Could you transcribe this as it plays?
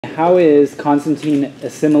How is Constantine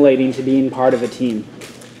assimilating to being part of a team?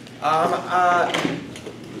 How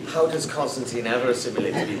does Constantine ever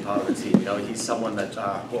assimilate to being part of a team? You know, he's someone that,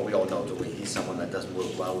 well, we all know, don't we? He's someone that doesn't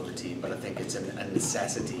work well with the team, but I think it's a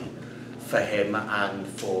necessity for him and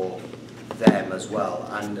for them as well.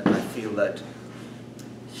 And I feel that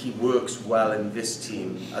he works well in this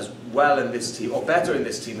team, or better in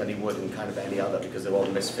this team than he would in kind of any other, because they're all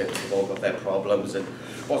misfits, they've all got their problems. And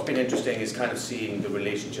what's been interesting is kind of seeing the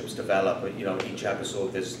relationships develop. You know, each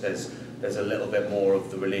episode there's a little bit more of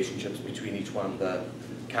the relationships between each one of the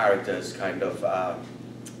characters kind of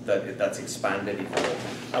that's expanded even more.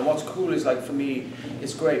 And what's cool is, like, for me,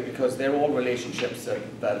 it's great because they're all relationships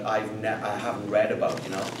that I haven't read about, you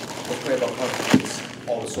know. What's great about Constantine is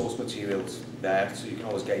all the source materials there, so you can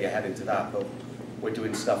always get your head into that, but we're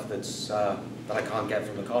doing stuff that's that I can't get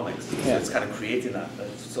from the comics. So it's kind of creating that.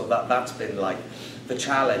 So that's been like the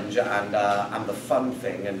challenge and the fun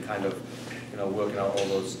thing, and kind of, you know, working out all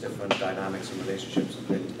those different dynamics and relationships has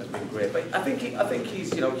been great. But I think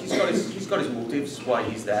he's, you know, he's got his motives why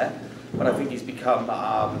he's there, but I think he's become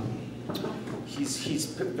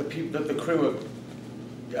the crew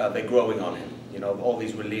they're growing on him. You know, all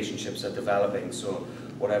these relationships are developing, so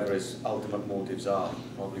whatever his ultimate motives are,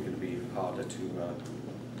 probably going to be harder to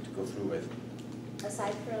go through with.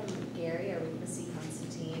 Aside from Gary, are we going to see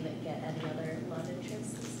Constantine get any other love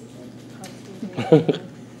interests this season?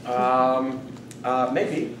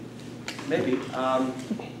 Maybe.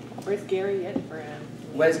 Where's Gary in for him?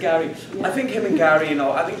 Where's Gary? Yeah. I think him and Gary, you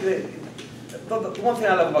know, I think the one thing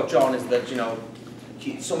I love about John is that, you know,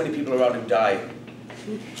 so many people around him die.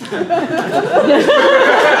 That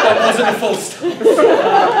wasn't a full stop.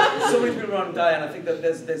 So many people around him die, and I think that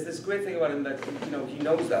there's this great thing about him that, you know, he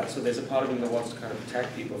knows that. So there's a part of him that wants to kind of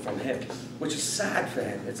protect people from him, which is sad for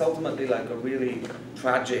him. It's ultimately like a really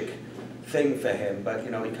tragic thing for him, but, you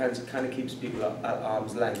know, he kind of keeps people at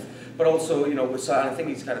arm's length. But also, you know, so I think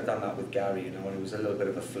he's kind of done that with Gary, you know, and it was a little bit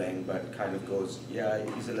of a fling, but kind of goes, yeah,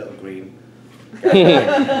 he's a little green. Is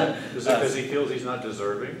it because he feels he's not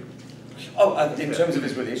deserving? Oh, in terms of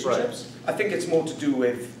his relationships, right. I think it's more to do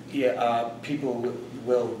with people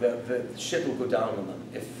will the shit will go down on them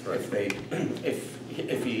if they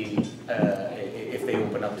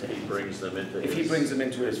open up to him. He brings them into he brings them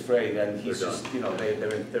into his fray, then he's just, you know,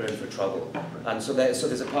 they're in for trouble. And so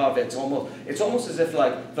there's a part of it. It's almost as if,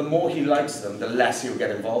 like, the more he likes them, the less he'll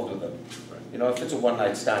get involved with them. Right. You know, if it's a one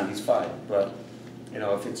night stand, he's fine. But, you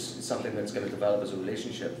know, if it's something that's going to develop as a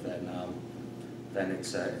relationship, then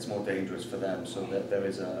it's more dangerous for them. So there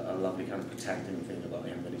is a lovely kind of protecting thing about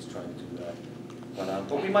him that he's trying to do that.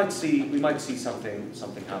 But we might see something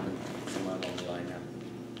happen somewhere along the line now.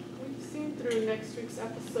 We've seen through next week's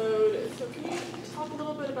episode. So can you talk a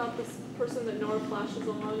little bit about this person that Nora flashes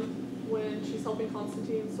on when she's helping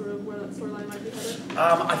Constantine, sort of where that storyline might be headed?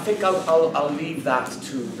 I think I'll leave that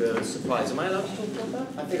to the surprise. Am I allowed to talk about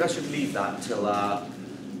that? I think I should leave that till.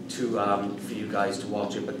 For you guys to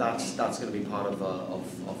watch it, but that's going to be part of a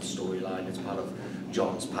storyline. It's part of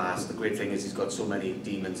John's past. The great thing is he's got so many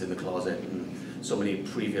demons in the closet and so many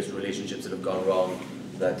previous relationships that have gone wrong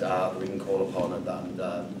that we can call upon it,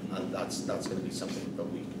 and that's going to be something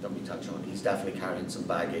that we touch on. He's definitely carrying some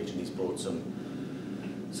baggage, and he's brought some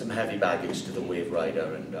heavy baggage to the Wave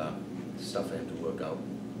Rider, and stuff for him to work out.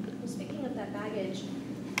 Well, speaking of that baggage,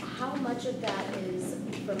 how much of that is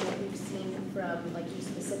from what we've seen from, like, you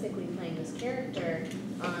specifically playing this character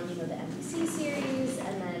on, you know, the NBC series,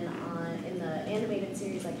 and then in the animated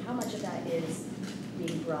series, like, how much of that is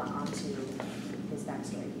being brought onto his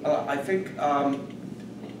backstory? I think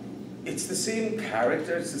it's the same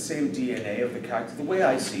character, it's the same DNA of the character. The way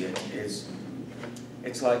I see it is,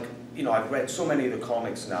 it's like, you know, I've read so many of the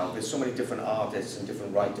comics now, there's so many different artists and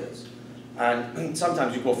different writers. And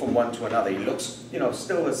sometimes you go from one to another. He looks, you know,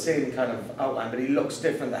 still the same kind of outline, but he looks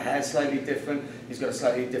different. The hair's slightly different. He's got a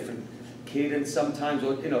slightly different cadence sometimes,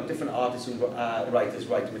 or, you know, different artists and writers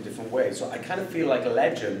write him in different ways. So I kind of feel like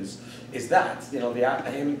Legends is that, you know,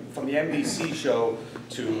 him from the NBC show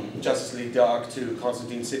to Justice League Dark to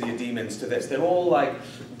Constantine City of Demons to this. They're all like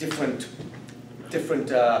different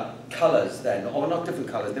colors then, or not different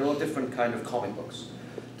colors. They're all different kind of comic books.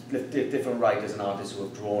 Different writers and artists who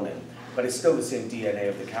have drawn him. But it's still the same DNA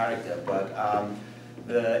of the character. But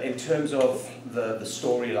in terms of the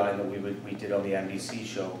storyline that we did on the NBC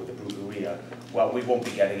show with the Brujeria, well, we won't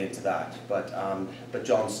be getting into that. But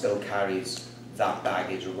John still carries that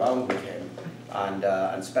baggage around with him, and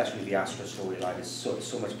especially the Astra storyline is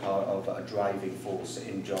so much part of a driving force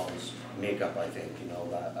in John's makeup. I think, you know,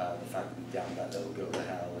 the fact that he damned that little girl to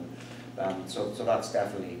hell, and so that's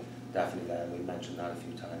definitely definitely there. We mentioned that a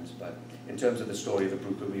few times, but in terms of the story, the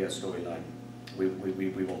Brooke Louis storyline, we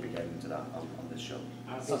won't be getting into that on this show.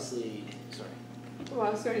 Obviously, sorry. Well, I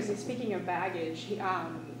was going to say, speaking of baggage,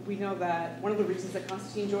 we know that one of the reasons that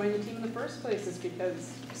Constantine joined the team in the first place is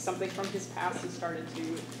because something from his past has started to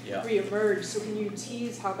reemerge. So can you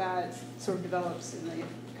tease how that sort of develops in the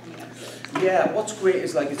coming episodes? Yeah, what's great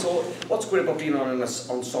is like what's great about being on an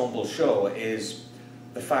ensemble show is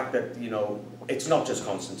the fact that, you know, it's not just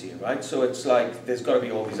Constantine, right? So it's like there's got to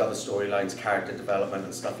be all these other storylines, character development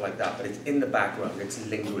and stuff like that, but it's in the background, it's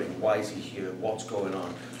lingering. Why is he here? What's going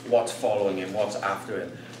on? What's following him? What's after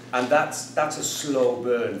him? And that's a slow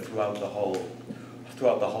burn throughout the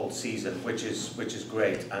whole season, which is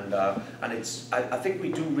great. And I think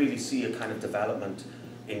we do really see a kind of development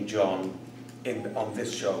in John on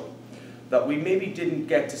this show that we maybe didn't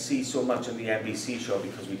get to see so much in the NBC show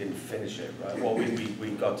because we didn't finish it, right? Well,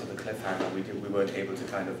 we got to the cliffhanger, we weren't able to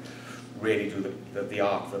kind of really do the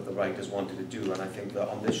arc that the writers wanted to do, and I think that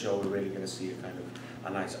on this show we're really going to see a kind of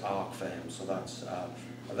a nice arc for him. So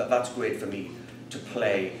that's great for me to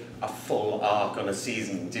play a full arc on a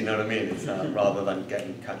season. Do you know what I mean? It's rather than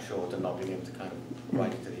getting cut short and not being able to kind of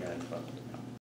write it to the end. But